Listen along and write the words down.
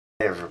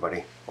Hey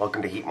everybody,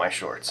 welcome to Heat My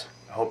Shorts.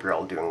 I hope you're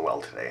all doing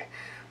well today.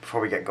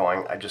 Before we get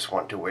going, I just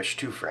want to wish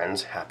two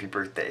friends happy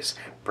birthdays.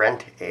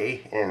 Brent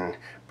A. in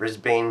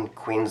Brisbane,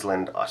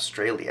 Queensland,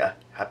 Australia,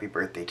 happy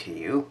birthday to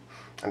you.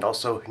 And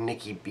also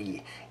Nikki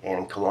B.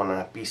 in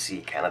Kelowna,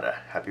 BC, Canada,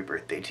 happy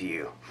birthday to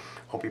you.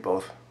 Hope you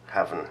both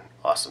have an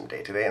awesome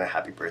day today and a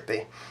happy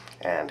birthday.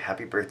 And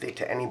happy birthday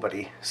to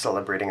anybody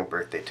celebrating a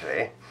birthday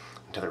today.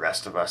 And to the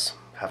rest of us,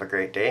 have a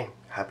great day.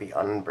 Happy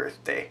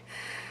unbirthday.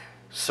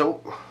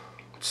 So,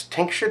 it's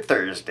Tincture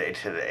Thursday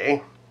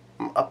today.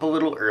 I'm up a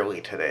little early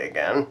today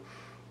again.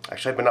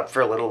 Actually, I've been up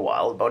for a little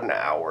while, about an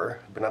hour.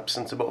 I've been up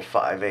since about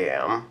 5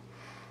 a.m.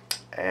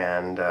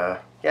 And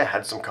yeah,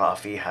 had some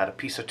coffee, had a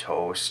piece of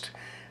toast,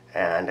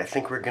 and I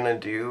think we're gonna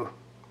do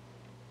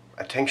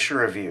a tincture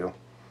review.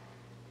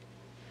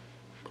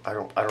 I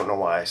don't know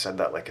why I said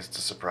that like it's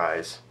a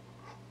surprise.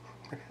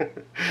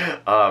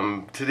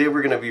 Today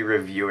we're gonna be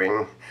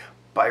reviewing,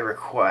 by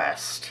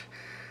request,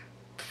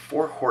 the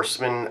 4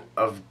 Horsemen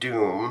of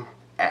Doom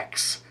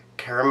X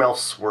Caramel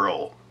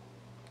Swirl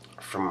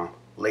from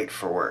Late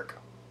for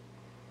Work.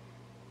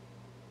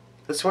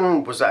 This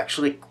one was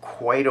actually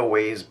quite a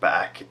ways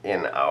back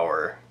in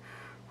our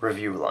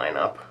review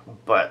lineup,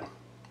 but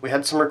we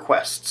had some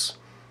requests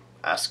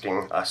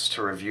asking us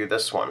to review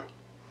this one.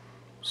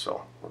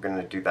 So we're going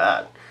to do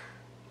that.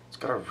 It's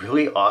got a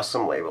really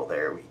awesome label.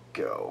 There we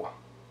go.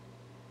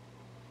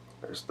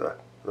 There's the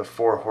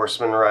 4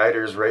 Horsemen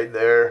riders right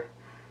there,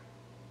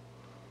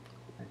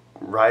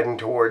 riding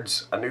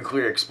towards a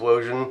nuclear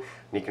explosion, and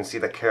you can see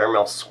the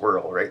caramel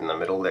swirl right in the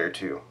middle there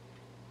too.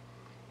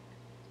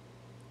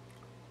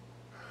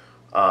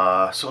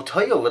 So I'll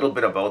tell you a little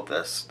bit about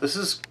this. This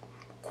is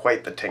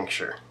quite the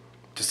tincture,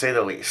 to say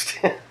the least.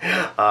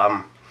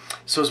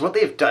 So is what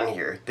they've done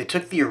here. They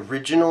took the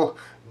original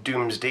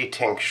Doomsday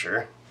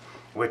tincture,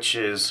 which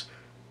is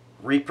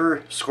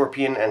Reaper,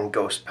 Scorpion, and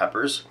Ghost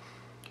peppers,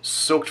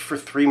 soaked for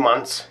 3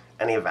 months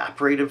and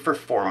evaporated for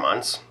 4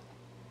 months.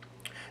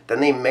 Then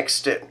they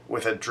mixed it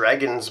with a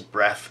Dragon's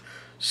Breath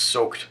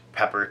soaked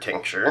pepper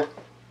tincture.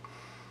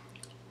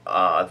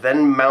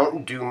 Then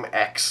Mount Doom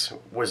X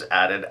was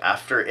added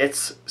after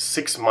its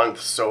 6-month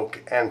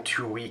soak and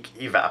 2-week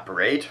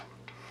evaporate.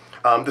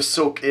 The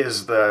soak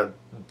is the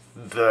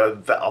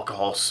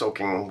alcohol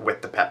soaking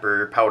with the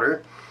pepper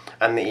powder,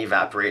 and the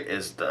evaporate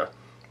is the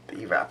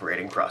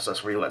evaporating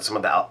process where you let some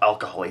of the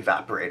alcohol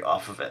evaporate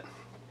off of it.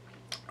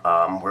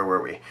 Where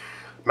were we?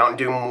 Mount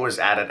Doom was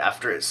added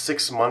after its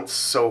 6-month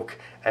soak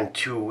and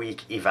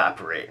 2-week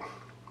evaporate.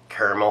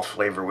 Caramel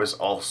flavor was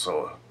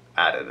also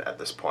added at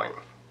this point.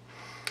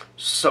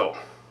 So,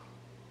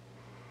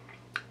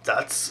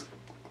 that's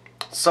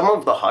some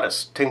of the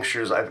hottest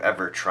tinctures I've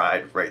ever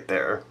tried right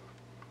there.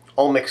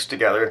 All mixed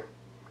together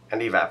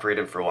and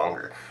evaporated for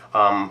longer.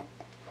 From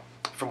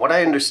what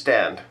I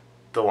understand,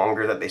 the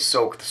longer that they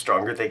soak, the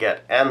stronger they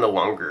get, and the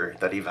longer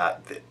that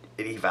it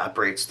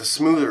evaporates, the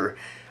smoother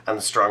and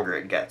the stronger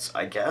it gets,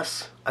 I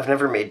guess. I've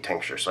never made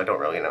tincture, so I don't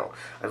really know.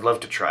 I'd love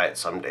to try it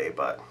someday,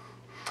 but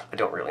I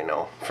don't really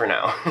know for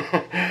now.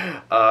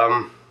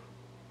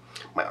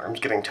 My arm's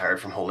getting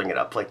tired from holding it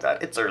up like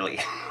that. It's early.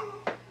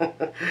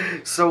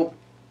 So,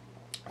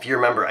 if you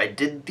remember, I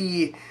did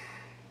the,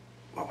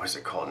 what was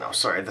it called now?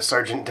 Sorry, the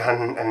SGT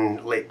Dunn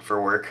and Late for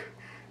Work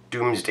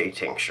Doomsday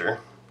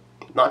tincture.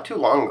 Not too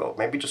long ago,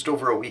 maybe just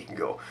over a week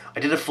ago. I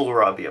did a full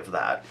Robbie of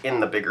that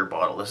in the bigger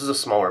bottle. This is a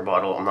smaller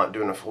bottle. I'm not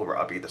doing a full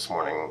Robbie this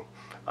morning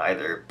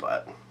either,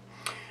 but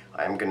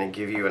I'm going to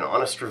give you an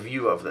honest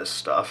review of this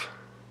stuff.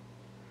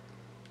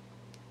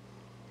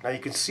 Now you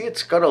can see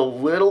it's got a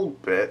little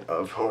bit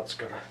of, oh, it's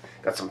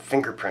got some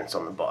fingerprints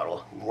on the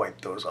bottle.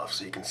 Wipe those off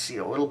so you can see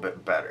a little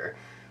bit better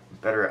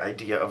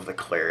idea of the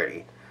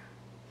clarity.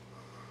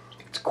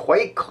 It's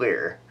quite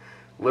clear.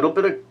 A little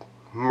bit of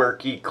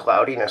murky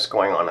cloudiness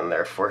going on in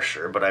there for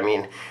sure, but I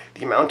mean,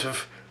 the amount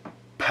of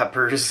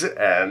peppers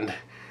and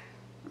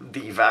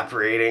the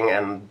evaporating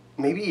and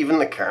maybe even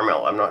the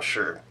caramel, I'm not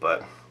sure,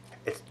 but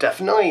it's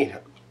definitely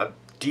a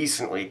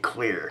decently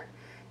clear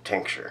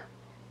tincture.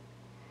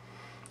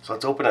 So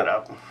let's open it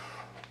up,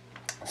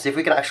 see if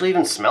we can actually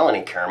even smell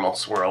any caramel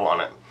swirl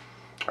on it.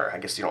 Or I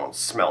guess you don't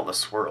smell the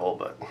swirl,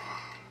 but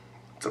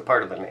it's a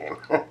part of the name.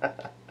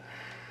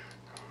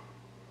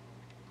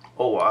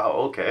 Oh wow,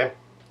 okay.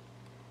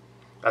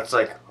 That's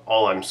like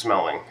all I'm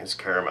smelling is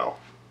caramel.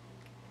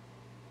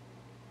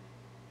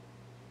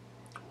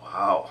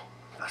 Wow,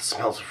 that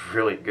smells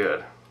really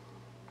good.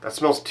 That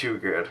smells too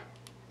good.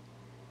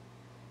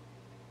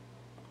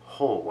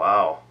 Oh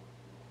wow.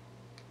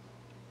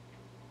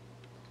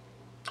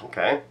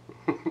 Okay.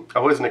 I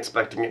wasn't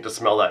expecting it to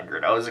smell that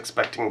good. I was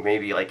expecting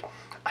maybe like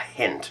a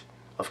hint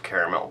of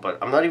caramel, but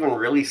I'm not even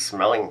really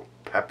smelling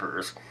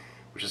peppers,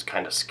 which is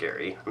kind of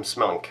scary. I'm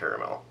smelling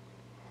caramel.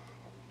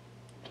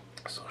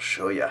 So I'll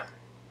show you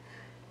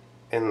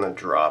in the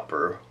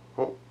dropper.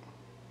 Oh.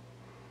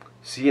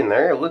 See in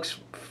there, it looks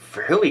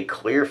fairly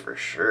clear for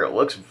sure. It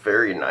looks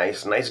very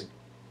nice. Nice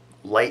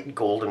light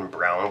golden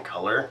brown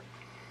color.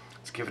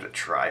 Let's give it a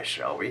try,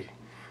 shall we?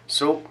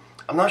 So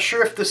I'm not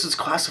sure if this is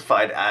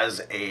classified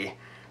as a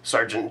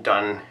Sergeant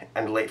Dunn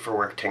and late for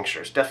work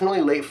tinctures.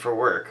 Definitely late for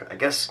work. I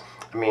guess,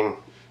 I mean,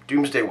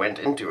 Doomsday went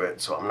into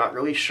it, so I'm not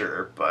really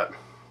sure, but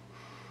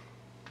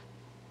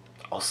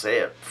I'll say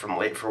it. From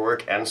late for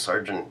work and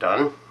Sergeant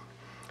Dunn,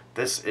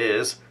 this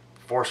is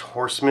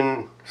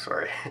Horsemen,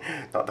 sorry,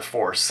 not the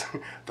Force,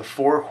 the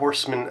 4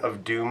 Horsemen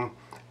of Doom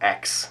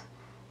X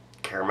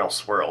Caramel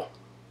Swirl.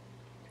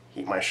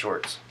 Heat my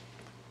shorts.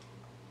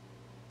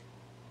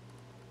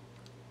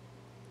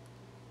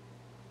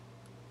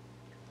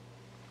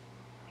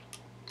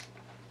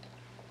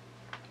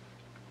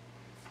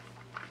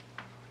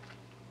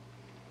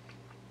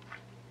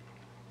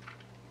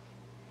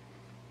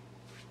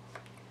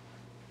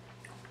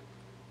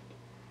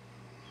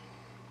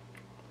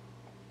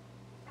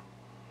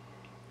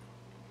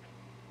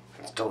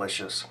 It's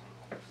delicious.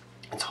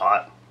 It's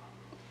hot.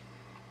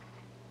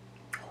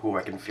 Ooh,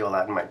 I can feel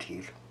that in my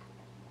teeth.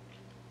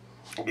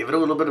 Give it a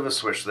little bit of a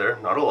swish there,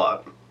 not a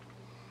lot.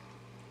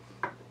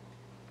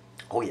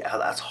 Oh yeah,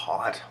 that's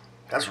hot.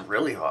 That's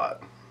really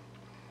hot.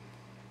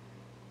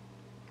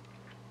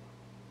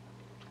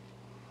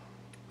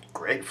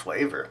 Great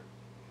flavor.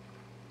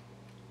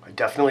 I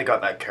definitely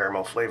got that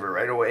caramel flavor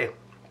right away,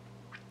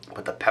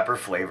 but the pepper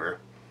flavor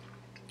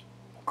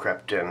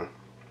crept in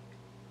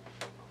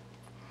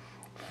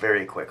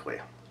very quickly.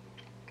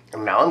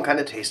 And now I'm kind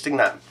of tasting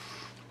that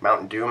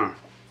Mountain Dew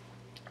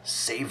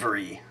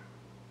savory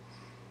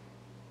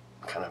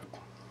kind of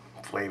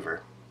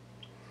flavor.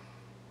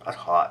 That's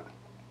hot.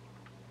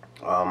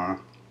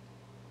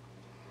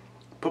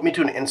 Put me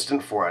to an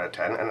instant 4 out of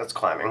 10, and it's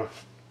climbing.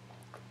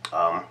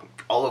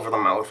 All over the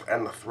mouth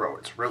and the throat.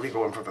 It's really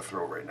going for the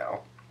throat right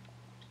now.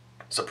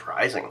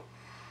 Surprising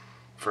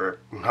for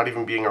not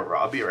even being a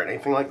Robbie or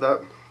anything like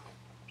that.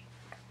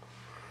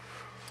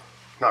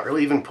 Not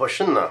really even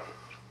pushing the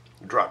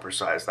dropper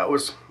size. That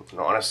was an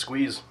honest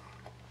squeeze.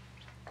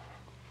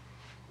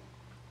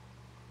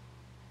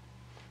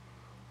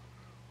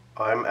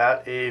 I'm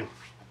at a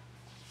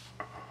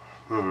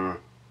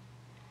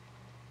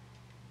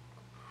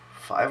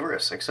 5 or a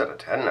 6 out of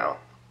 10 now.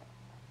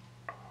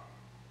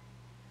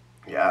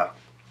 Yeah.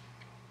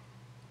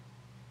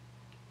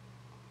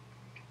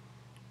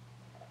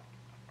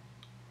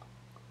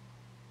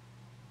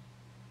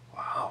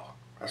 Wow,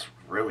 that's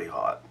really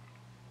hot.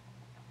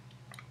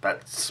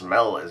 That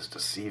smell is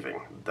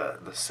deceiving. The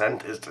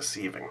scent is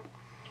deceiving.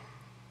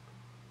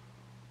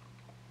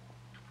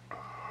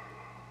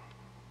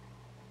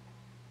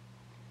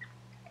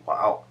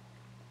 Wow.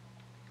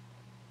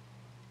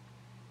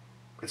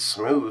 It's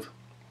smooth,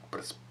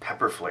 but it's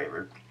pepper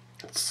flavored.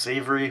 It's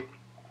savory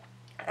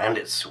and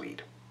it's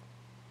sweet.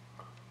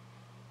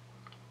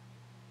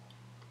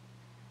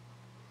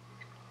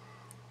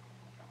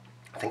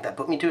 I think that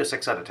put me to a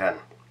 6 out of 10.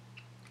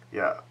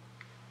 Yeah.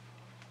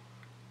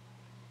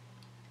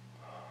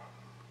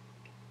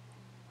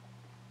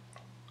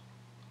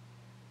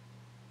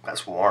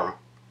 That's warm.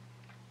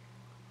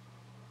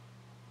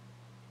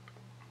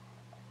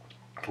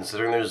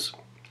 Considering there's,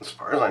 as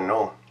far as I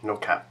know, no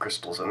cap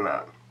crystals in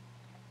that.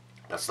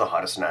 That's the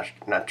hottest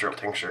natural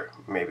tincture,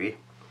 maybe.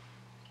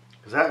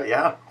 Is that,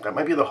 yeah, that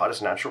might be the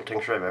hottest natural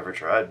tincture I've ever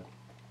tried.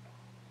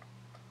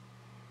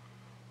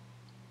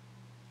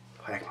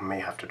 I may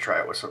have to try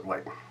it with some,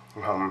 like,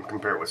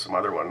 compare it with some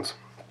other ones.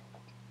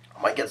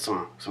 I might get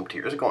some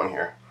tears going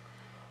here.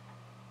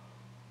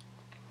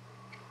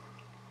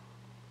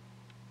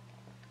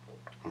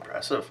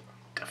 Impressive.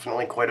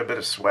 Definitely quite a bit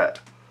of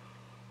sweat.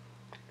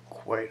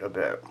 Quite a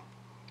bit.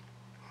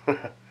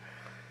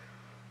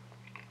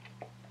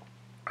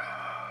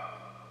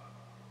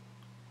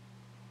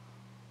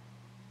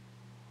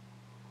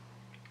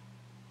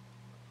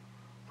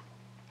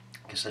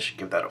 Guess I should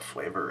give that a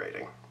flavor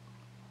rating.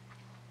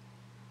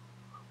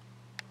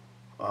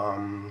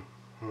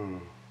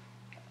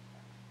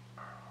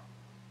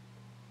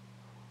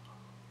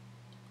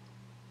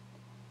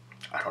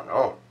 I don't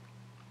know.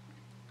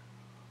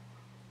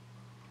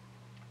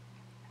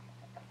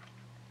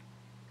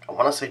 I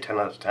want to say 10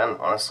 out of 10,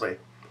 honestly.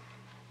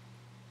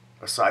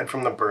 Aside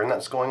from the burn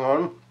that's going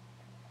on,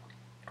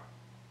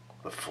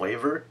 the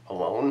flavor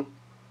alone,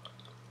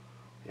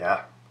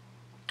 yeah,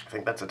 I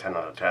think that's a 10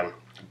 out of 10.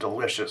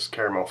 Delicious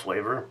caramel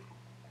flavor,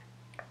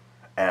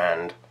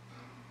 and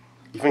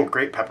even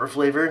great pepper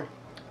flavor,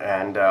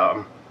 and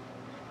yeah,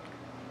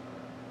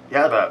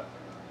 the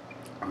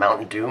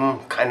Mountain Dew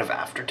kind of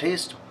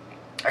aftertaste.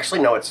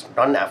 Actually, no, it's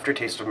not an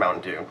aftertaste of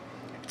Mountain Dew.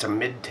 It's a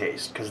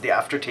mid-taste, because the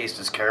aftertaste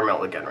is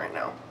caramel again right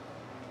now.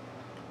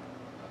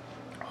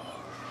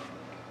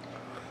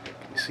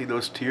 You see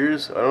those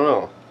tears? I don't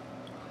know.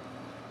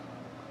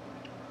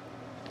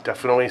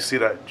 Definitely see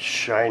that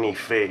shiny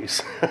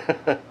face.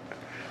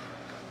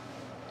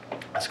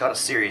 It's got a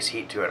serious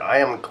heat to it. I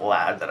am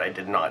glad that I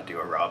did not do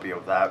a Robbie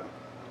of that.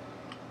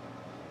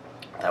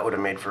 That would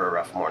have made for a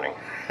rough morning.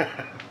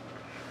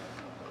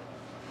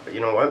 But you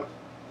know what?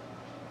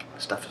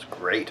 This stuff is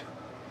great.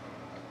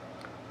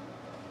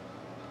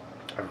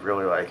 I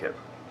really like it.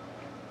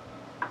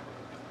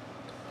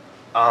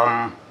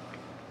 Not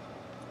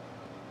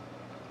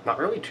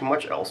really too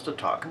much else to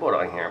talk about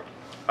on here,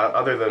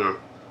 other than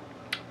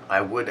I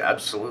would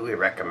absolutely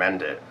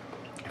recommend it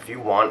if you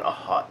want a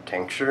hot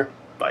tincture,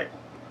 like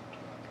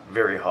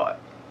very hot,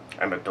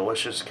 and a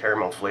delicious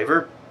caramel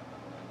flavor.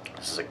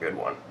 This is a good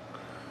one.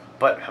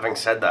 But having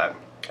said that,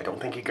 I don't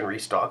think you can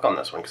restock on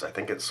this one because I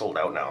think it's sold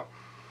out now.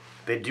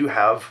 They do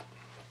have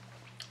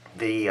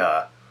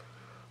the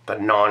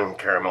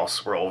non-caramel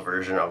swirl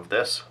version of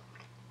this.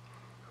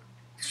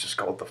 It's just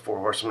called the Four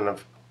Horsemen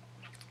of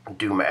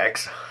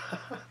Doomax.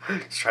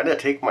 It's trying to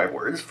take my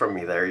words from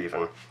me there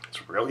even.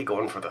 It's really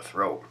going for the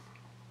throat.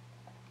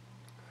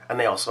 And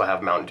they also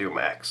have Mount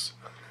Doomax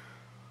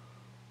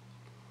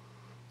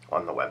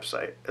on the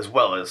website, as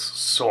well as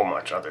so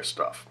much other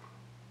stuff.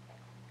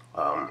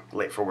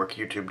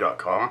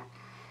 lateforworkyoutube.com.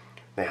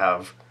 They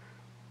have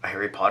a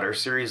Harry Potter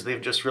series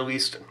they've just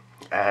released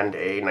and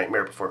a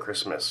Nightmare Before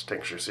Christmas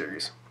tincture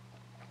series.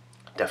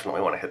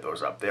 Definitely want to hit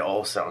those up. They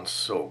all sound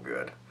so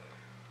good.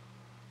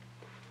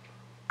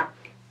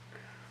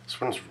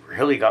 This one's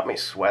really got me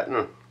sweating.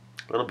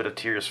 A little bit of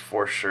tears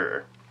for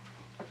sure.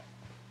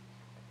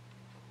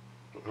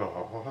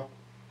 Oh,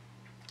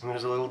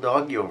 there's a little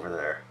doggy over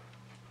there.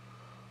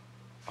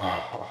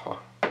 Oh,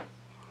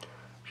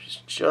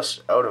 she's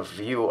just out of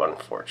view,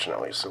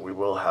 unfortunately, so we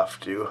will have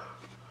to...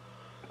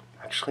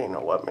 Actually, you know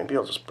what? Maybe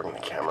I'll just bring the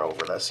camera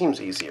over. That seems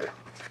easier.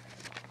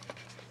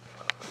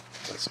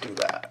 Let's do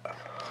that.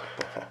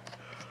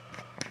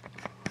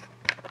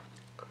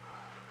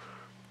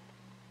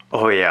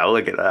 Oh yeah,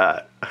 look at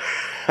that.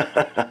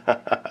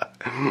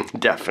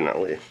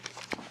 Definitely.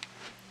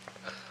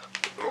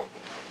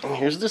 And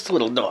here's this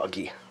little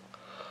doggy.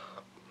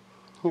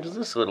 Here's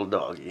this little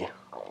doggy.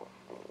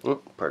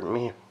 Oh, pardon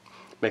me.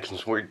 Making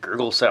some weird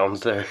gurgle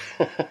sounds there.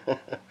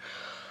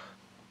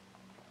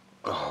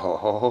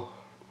 Oh.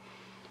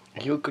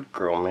 You a good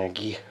girl,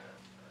 Maggie.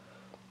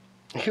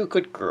 You a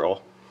good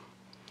girl.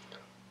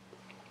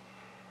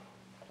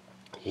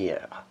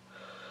 Yeah.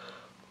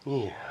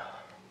 Yeah.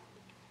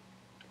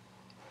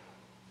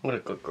 What a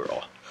good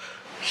girl.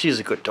 She's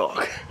a good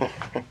dog.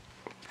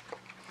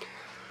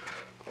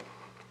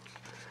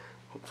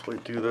 Hopefully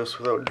do this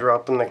without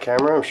dropping the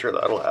camera. I'm sure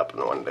that'll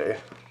happen one day.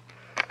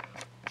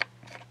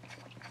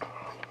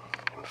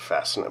 And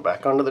fasten it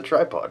back onto the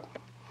tripod.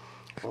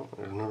 Oh,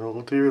 there's another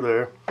little tear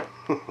there.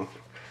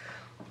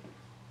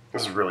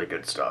 This is really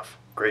good stuff.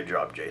 Great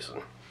job,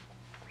 Jayson.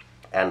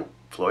 And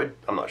Floyd?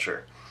 I'm not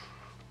sure.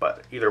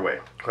 But either way,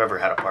 whoever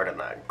had a part in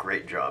that,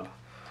 great job.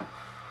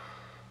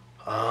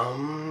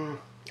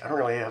 I don't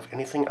really have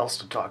anything else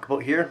to talk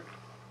about here.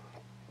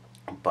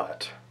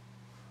 But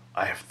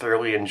I have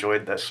thoroughly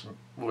enjoyed this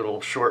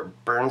little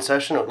short burn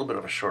session. A little bit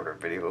of a shorter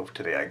video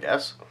today, I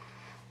guess.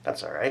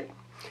 That's alright.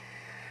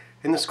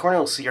 In this corner,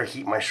 you'll see our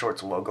Heat My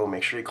Shorts logo.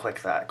 Make sure you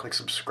click that. Click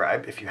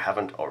subscribe if you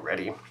haven't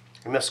already.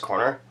 In this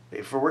corner,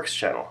 Late for Work's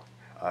channel.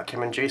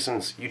 Kim and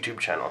Jayson's YouTube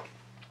channel.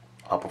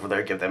 Hop over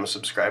there, give them a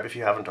subscribe if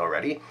you haven't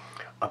already.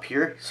 Up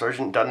here,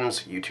 Sergeant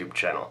Dunn's YouTube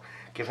channel.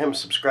 Give him a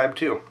subscribe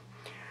too,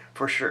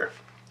 for sure.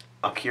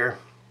 Up here,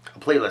 a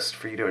playlist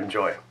for you to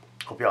enjoy.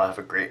 Hope you all have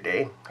a great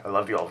day. I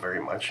love you all very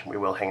much. We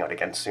will hang out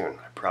again soon,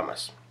 I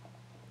promise.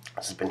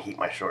 This has been Heat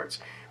My Shorts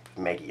with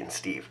Maggie and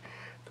Steve.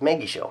 The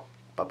Maggie Show.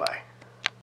 Bye-bye.